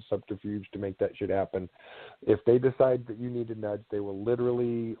weird subterfuge to make that shit happen. If they decide that you need a nudge, they will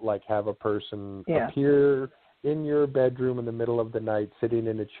literally have a person appear in your bedroom in the middle of the night, sitting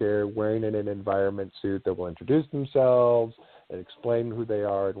in a chair, wearing an environment suit, that will introduce themselves and explain who they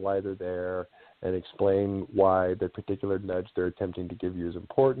are and why they're there. and explain why the particular nudge they're attempting to give you is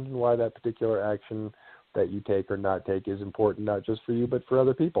important and why that particular action that you take or not take is important, not just for you, but for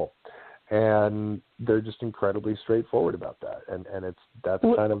other people. And they're just incredibly straightforward about that. And that's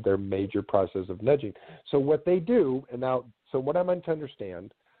kind of their major process of nudging. So what they do, so what I'm meant to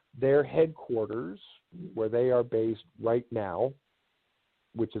understand, their headquarters, where they are based right now,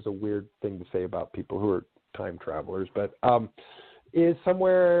 which is a weird thing to say about people who are time travelers, but is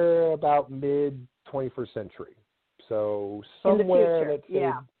somewhere about mid-21st century. So somewhere,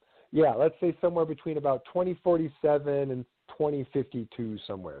 let's say somewhere between about 2047 and 2052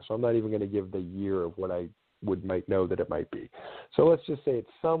 somewhere. So I'm not even going to give the year of what I might know that it might be. So let's just say it's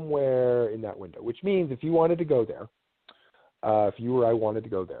somewhere in that window, which means if you wanted to go there, if you or I wanted to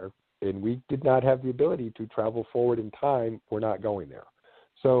go there, and we did not have the ability to travel forward in time, we're not going there.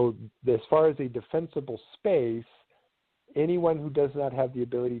 So as far as a defensible space, anyone who does not have the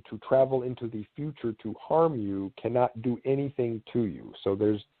ability to travel into the future to harm you cannot do anything to you. So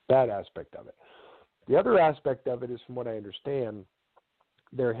there's that aspect of it. The other aspect of it is, from what I understand,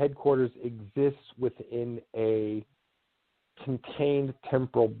 their headquarters exists within a contained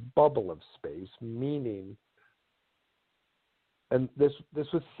temporal bubble of space, meaning, and this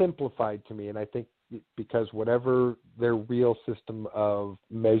was simplified to me, and I think because whatever their real system of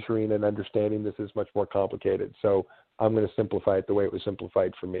measuring and understanding this is much more complicated. So I'm going to simplify it the way it was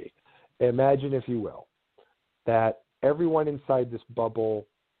simplified for me. Imagine, if you will, that everyone inside this bubble,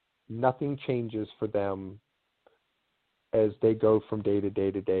 nothing changes for them as they go from day to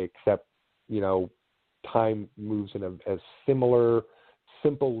day to day, except, time moves in a similar,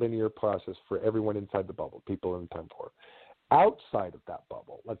 simple linear process for everyone inside the bubble, people in time for. Outside of that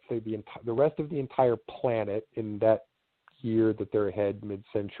bubble, let's say the rest of the entire planet in that year that they're ahead,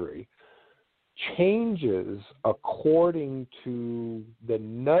 mid-century, changes according to the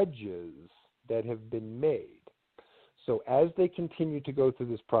nudges that have been made. So as they continue to go through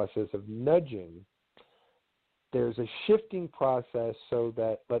this process of nudging, there's a shifting process so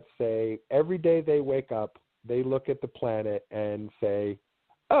that, let's say, every day they wake up, they look at the planet and say,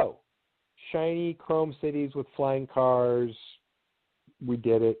 oh, shiny chrome cities with flying cars, we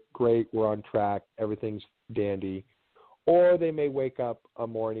did it, great, we're on track, everything's dandy. Or they may wake up a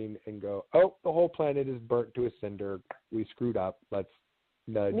morning and go, oh, the whole planet is burnt to a cinder, we screwed up, let's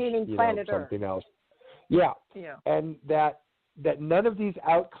nudge something else. Yeah. And that none of these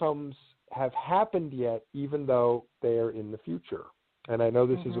outcomes have happened yet, even though they are in the future. And I know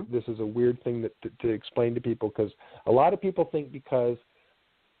this is a weird thing to explain to people, because a lot of people think because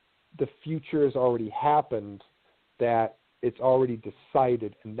the future has already happened that it's already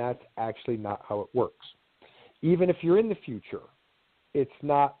decided, and that's actually not how it works. Even if you're in the future,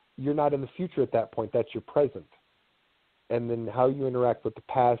 you're not in the future at that point, that's your present. And then how you interact with the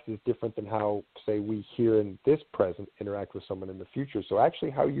past is different than how, say, we here in this present interact with someone in the future. So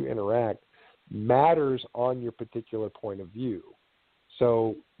actually how you interact matters on your particular point of view.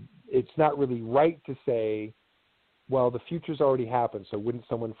 So it's not really right to say, well, the future's already happened, so wouldn't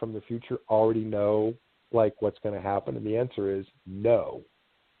someone from the future already know, what's going to happen? And the answer is no,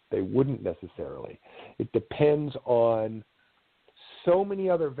 they wouldn't necessarily. It depends on so many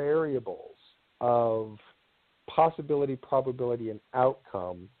other variables of possibility, probability, and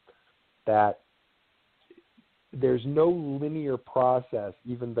outcome that there's no linear process,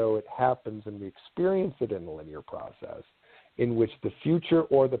 even though it happens and we experience it in a linear process, in which the future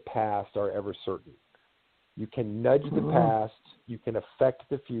or the past are ever certain. You can nudge the past, you can affect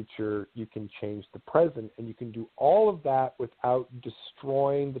the future, you can change the present, and you can do all of that without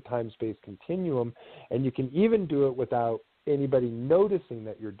destroying the time-space continuum, and you can even do it without anybody noticing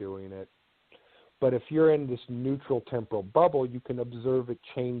that you're doing it. But if you're in this neutral temporal bubble, you can observe it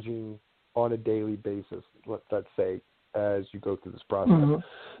changing on a daily basis, let's say, as you go through this process.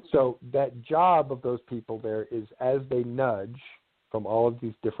 So that job of those people there is, as they nudge from all of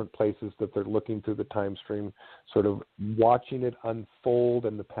these different places that they're looking through the time stream, sort of watching it unfold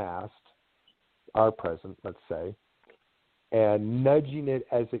in the past, our present, let's say, and nudging it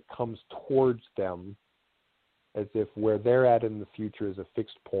as it comes towards them, as if where they're at in the future is a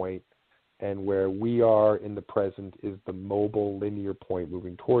fixed point, and where we are in the present is the mobile linear point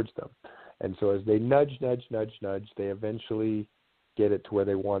moving towards them. And so as they nudge, they eventually get it to where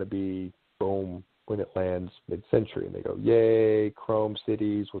they want to be, boom, when it lands mid-century. And they go, yay, chrome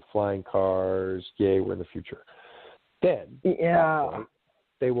cities with flying cars, yay, we're in the future. Then, at that point,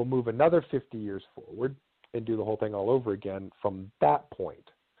 they will move another 50 years forward and do the whole thing all over again from that point.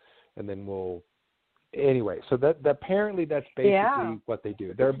 And then anyway, so that apparently that's basically what they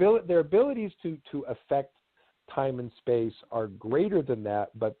do. Their abilities to affect time and space are greater than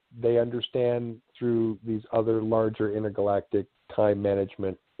that, but they understand through these other larger intergalactic time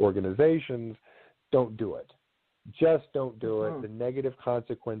management organizations, don't do it. Just don't do it. The negative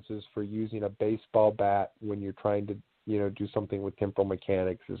consequences for using a baseball bat when you're trying to, do something with temporal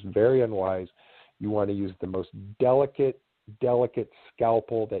mechanics is very unwise. You want to use the most delicate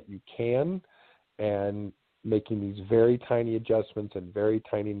scalpel that you can, and making these very tiny adjustments and very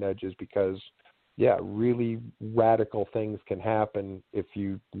tiny nudges, because really radical things can happen if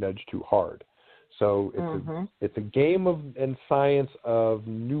you nudge too hard. So it's a game of and science of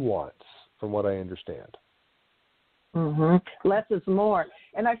nuance, from what I understand. Less is more.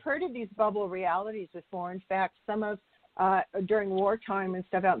 And I've heard of these bubble realities before. In fact, some of during wartime and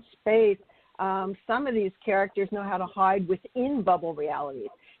stuff out in space, some of these characters know how to hide within bubble realities.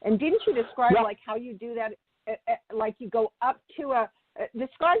 And didn't you describe like how you do that? Like you go up to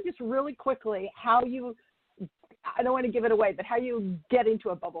describe just really quickly how you, I don't want to give it away, but how you get into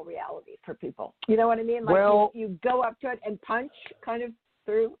a bubble reality for people. You know what I mean? Like you go up to it and punch kind of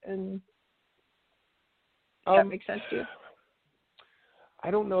through, and that makes sense to you? I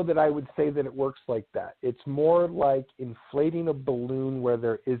don't know that I would say that it works like that. It's more like inflating a balloon where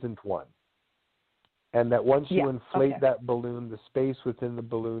there isn't one. And that once you inflate that balloon, the space within the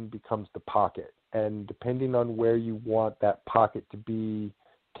balloon becomes the pocket. And depending on where you want that pocket to be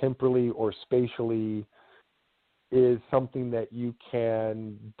temporally or spatially is something that you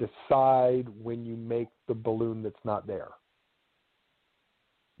can decide when you make the balloon that's not there.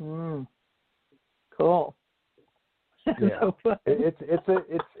 Cool. Yeah, it's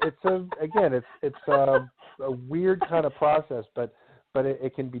a weird kind of process, but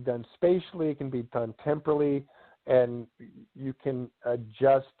it can be done spatially, it can be done temporally, and you can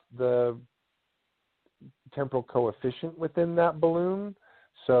adjust the temporal coefficient within that balloon.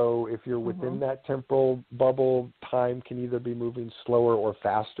 So if you're within that temporal bubble, time can either be moving slower or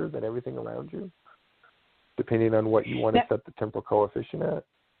faster than everything around you, depending on what you want to set the temporal coefficient at.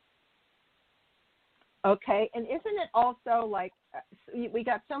 Okay, and isn't it also like we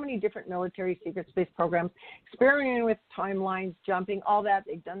got so many different military secret space programs experimenting with timelines, jumping, all that.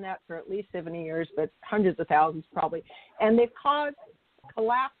 They've done that for at least 70 years, but hundreds of thousands probably. And they've caused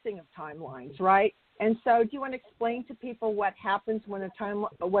collapsing of timelines, right? And so do you want to explain to people what happens when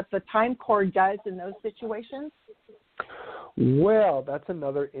what the time core does in those situations? Well, that's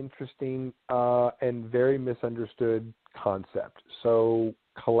another interesting and very misunderstood concept. So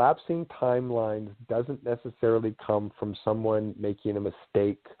collapsing timelines doesn't necessarily come from someone making a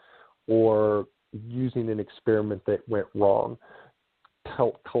mistake or using an experiment that went wrong.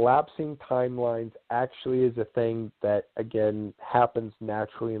 Collapsing timelines actually is a thing that, again, happens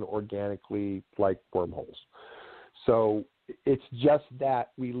naturally and organically like wormholes. So it's just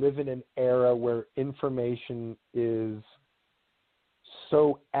that we live in an era where information is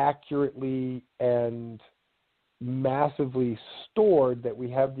so accurately and massively stored that we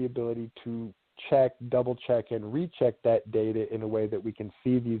have the ability to check, double check, and recheck that data in a way that we can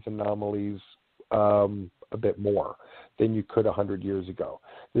see these anomalies a bit more than you could 100 years ago.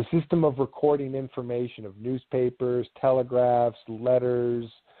 The system of recording information of newspapers, telegraphs, letters,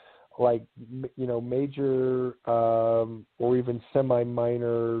 like, major or even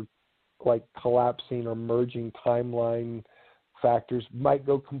semi-minor, like collapsing or merging timeline factors might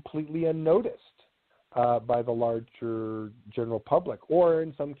go completely unnoticed by the larger general public. Or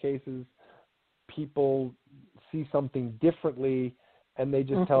in some cases, people see something differently and they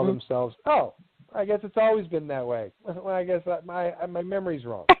just tell themselves, oh, I guess it's always been that way. Well, I guess my memory's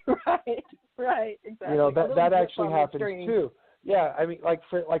wrong. Right, exactly. That actually happens too. Yeah, I mean,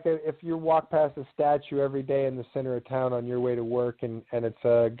 if you walk past a statue every day in the center of town on your way to work, and it's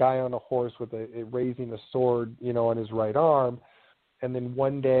a guy on a horse with raising a sword, on his right arm, and then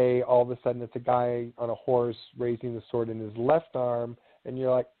one day all of a sudden it's a guy on a horse raising the sword in his left arm, and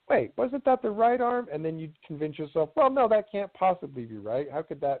you're like, wait, wasn't that the right arm? And then you convince yourself, well, no, that can't possibly be right. How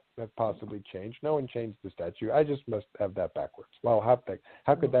could that have possibly changed? No one changed the statue. I just must have that backwards. Well,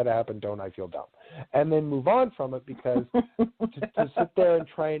 how could that happen? Don't I feel dumb? And then move on from it, because to sit there and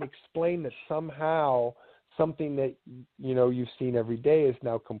try and explain that somehow something that you've seen every day is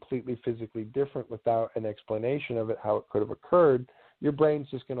now completely physically different without an explanation of it, how it could have occurred, your brain's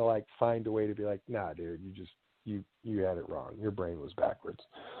just going to find a way to be like, nah, dude, you had it wrong. Your brain was backwards.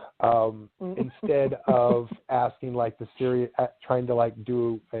 Instead of asking the serious, trying to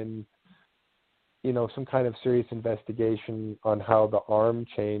do some kind of serious investigation on how the arm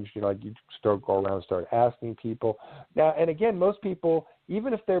changed, you go around and start asking people. Now, and again, most people,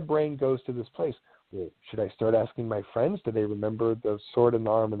 even if their brain goes to this place, well, should I start asking my friends? Do they remember the sword in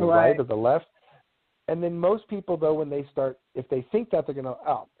the arm in the right or the left? And then most people, though, when they start, if they think that, they're going to,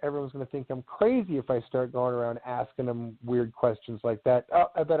 everyone's going to think I'm crazy if I start going around asking them weird questions like that. Oh,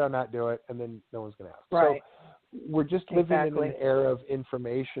 I better not do it. And then no one's going to ask. Right. So we're just living Exactly. in an era of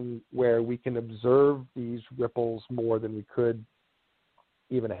information where we can observe these ripples more than we could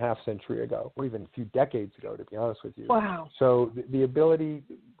even a half century ago, or even a few decades ago, to be honest with you. Wow. So the ability,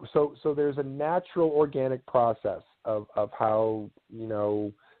 so there's a natural organic process of how,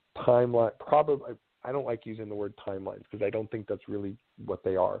 timeline, probably, I don't like using the word timelines because I don't think that's really what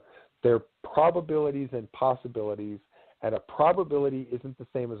they are. They're probabilities and possibilities, and a probability isn't the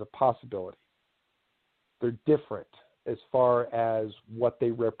same as a possibility. They're different as far as what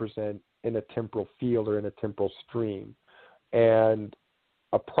they represent in a temporal field or in a temporal stream. And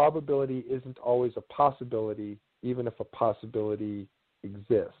a probability isn't always a possibility, even if a possibility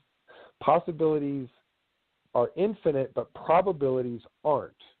exists. Possibilities are infinite, but probabilities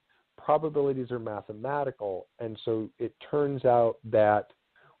aren't. Probabilities are mathematical, and so it turns out that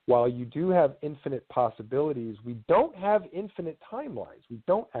while you do have infinite possibilities, we don't have infinite timelines. We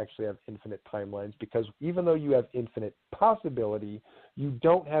don't actually have infinite timelines because even though you have infinite possibility, you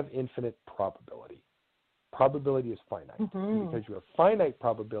don't have infinite probability. Probability is finite. Mm-hmm. Because you have finite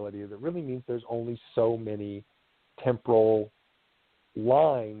probability, that really means there's only so many temporal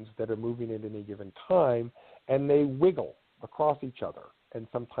lines that are moving at any given time, and they wiggle across each other. And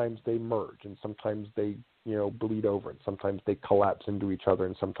sometimes they merge, and sometimes they, bleed over, and sometimes they collapse into each other,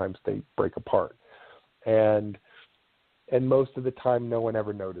 and sometimes they break apart. And most of the time, no one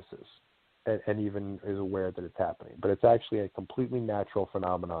ever notices and even is aware that it's happening. But it's actually a completely natural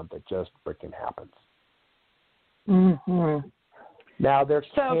phenomenon that just freaking happens. Mm-hmm. Now, there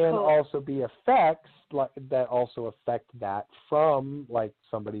can cool. also be effects that also affect that from, like,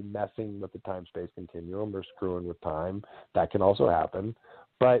 somebody messing with the time-space continuum or screwing with time. That can also happen.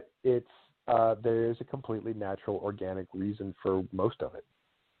 But it's there is a completely natural, organic reason for most of it.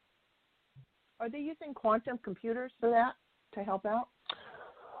 Are they using quantum computers for that to help out?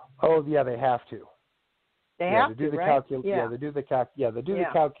 Oh, yeah, they have to. They have to do the right? they do the the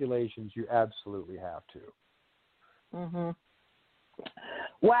calculations. You absolutely have to. Mm-hmm.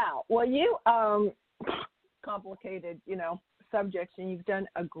 Wow. Well, you complicated, subjects, and you've done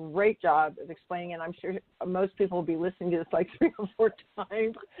a great job of explaining it. I'm sure most people will be listening to this like 3 or 4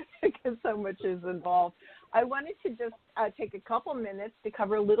 times because so much is involved. I wanted to just take a couple minutes to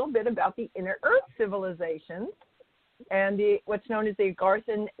cover a little bit about the Inner Earth civilizations and what's known as the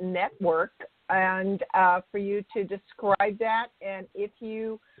Garthan Network, and for you to describe that, and if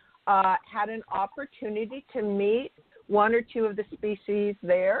you had an opportunity to meet 1 or 2 of the species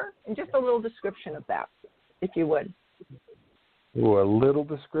there, and just a little description of that, if you would. Ooh, a little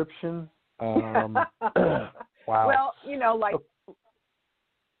description? Wow. Well,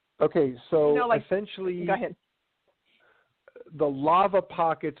 Okay, so essentially, go ahead. The lava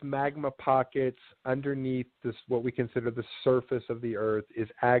pockets, magma pockets underneath this, what we consider the surface of the Earth, is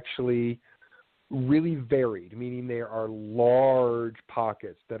actually really varied, meaning there are large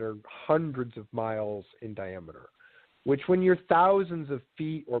pockets that are hundreds of miles in diameter, which when you're thousands of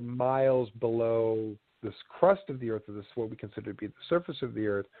feet or miles below this crust of the Earth, or this what we consider to be the surface of the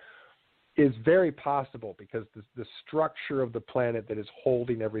Earth, is very possible because the structure of the planet that is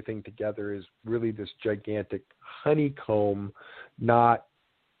holding everything together is really this gigantic honeycomb, not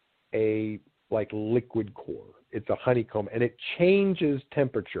a liquid core. It's a honeycomb, and it changes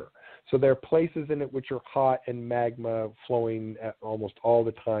temperature. So there are places in it which are hot and magma flowing at almost all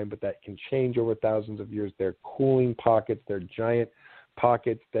the time, but that can change over thousands of years. They're cooling pockets. They're giant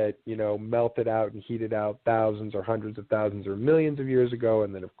pockets that, melted out and heated out thousands or hundreds of thousands or millions of years ago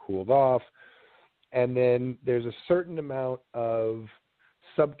and then have cooled off. And then there's a certain amount of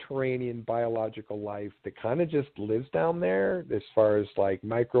subterranean biological life that kind of just lives down there as far as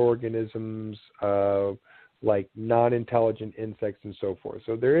microorganisms, non-intelligent insects and so forth.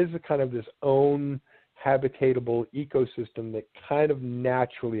 So there is a kind of this own habitatable ecosystem that kind of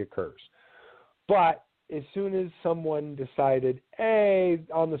naturally occurs. But as soon as someone decided, hey,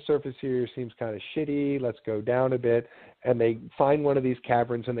 on the surface here seems kind of shitty, let's go down a bit, and they find one of these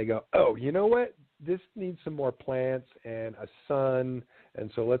caverns and they go, oh, you know what? This needs some more plants and a sun,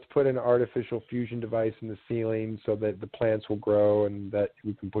 and so let's put an artificial fusion device in the ceiling so that the plants will grow and that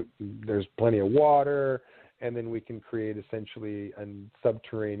we can there's plenty of water, and then we can create essentially a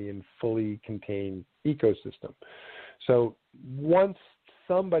subterranean, fully contained ecosystem. So once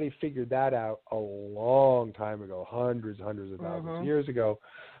somebody figured that out a long time ago, hundreds of thousands of years ago,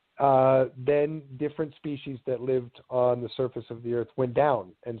 then different species that lived on the surface of the Earth went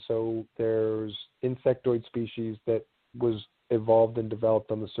down. And so there's insectoid species that was evolved and developed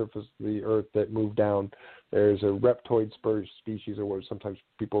on the surface of the Earth that moved down. There's a reptoid species, or what sometimes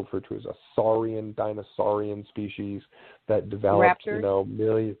people refer to as a saurian, dinosaurian species that developed,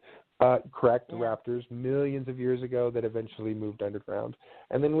 Raptors? Raptors, millions of years ago that eventually moved underground.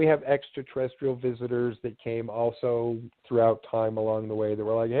 And then we have extraterrestrial visitors that came also throughout time along the way that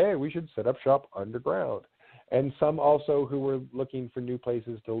were like, hey, we should set up shop underground. And some also who were looking for new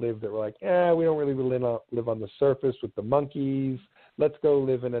places to live that were like, we don't really live on the surface with the monkeys. Let's go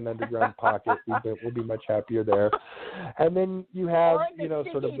live in an underground pocket. We'll be much happier there. And then you have,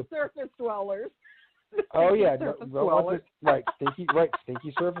 sort of the surface dwellers. Oh yeah, stinky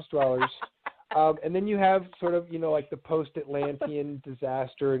surface dwellers. And then you have sort of, like the post-Atlantean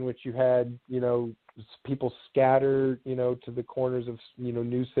disaster in which you had, people scatter, to the corners of,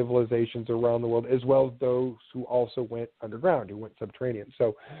 new civilizations around the world, as well as those who also went underground, who went subterranean.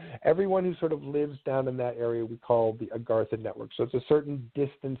 So everyone who sort of lives down in that area we call the Agartha network. So it's a certain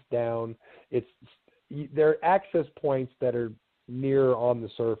distance down. There are access points that are near on the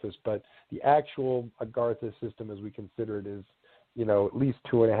surface, but the actual Agartha system, as we consider it, is, at least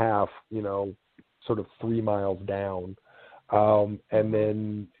 2.5, sort of 3 miles down. And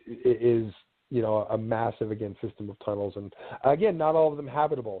then it is, a massive, again, system of tunnels. And again, not all of them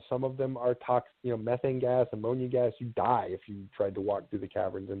habitable. Some of them are toxic, methane gas, ammonia gas. You die if you tried to walk through the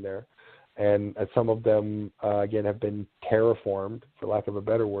caverns in there. And some of them, again, have been terraformed, for lack of a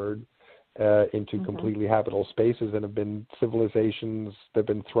better word, into completely habitable spaces, and have been civilizations that have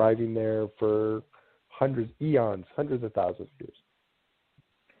been thriving there for hundreds of thousands of years.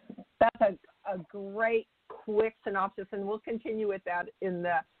 That's a great quick synopsis, and we'll continue with that in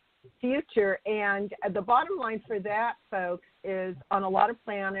the future. And the bottom line for that, folks, is on a lot of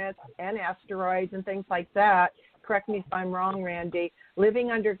planets and asteroids and things like that, correct me if I'm wrong, Randy,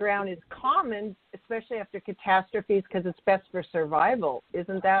 living underground is common, especially after catastrophes, because it's best for survival.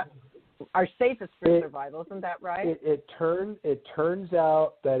 Isn't that our safest for survival? Isn't that right? It turns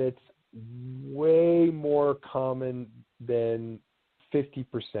out that it's way more common than 50%,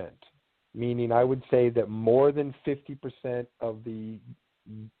 meaning I would say that more than 50% of the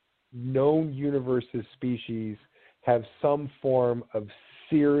known universe's species have some form of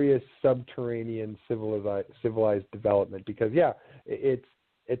serious subterranean civilized development. Because, it's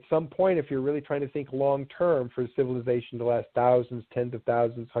at some point, if you're really trying to think long term for civilization to last thousands, tens of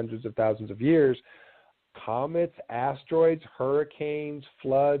thousands, hundreds of thousands of years, comets, asteroids, hurricanes,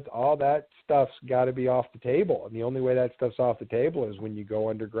 floods, all that stuff's got to be off the table. And the only way that stuff's off the table is when you go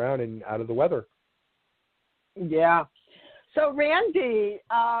underground and out of the weather. Yeah. So, Randy,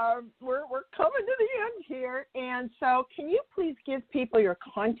 we're coming to the end here. And so can you please give people your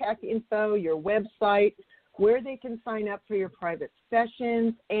contact info, your website, where they can sign up for your private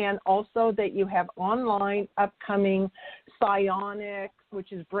sessions, and also that you have online upcoming psionic,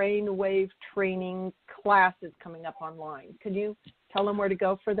 which is brainwave training classes coming up online. Could you tell them where to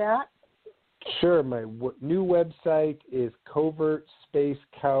go for that? Sure. My new website is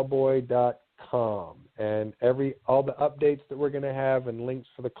covertspacecowboy.com, and all the updates that we're going to have and links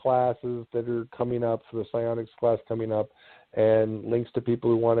for the classes that are coming up, for the psionics class coming up, and links to people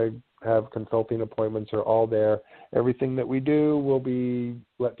who want to have consulting appointments are all there. Everything that we do will be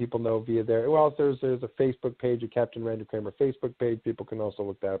let people know via there. Well, there's a Facebook page, a Captain Randy Cramer Facebook page. People can also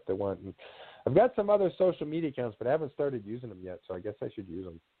look that up if they want. And I've got some other social media accounts, but I haven't started using them yet, so I guess I should use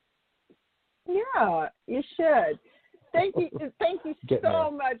them. Yeah, you should. Thank you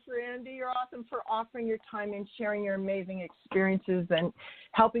so much, Randy. You're awesome for offering your time and sharing your amazing experiences and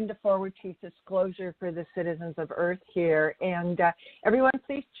helping to forward truth disclosure for the citizens of Earth here. And everyone,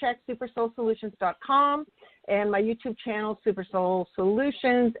 please check supersoulsolutions.com and my YouTube channel, Super Soul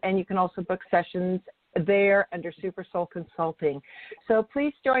Solutions, and you can also book sessions there under Super Soul Consulting. So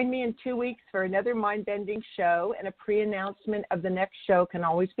please join me in 2 weeks for another mind-bending show, and a pre-announcement of the next show can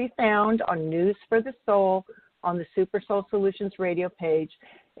always be found on News for the Soul on the Super Soul Solutions radio page.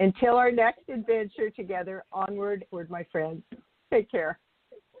 Until our next adventure together, onward, my friends. Take care.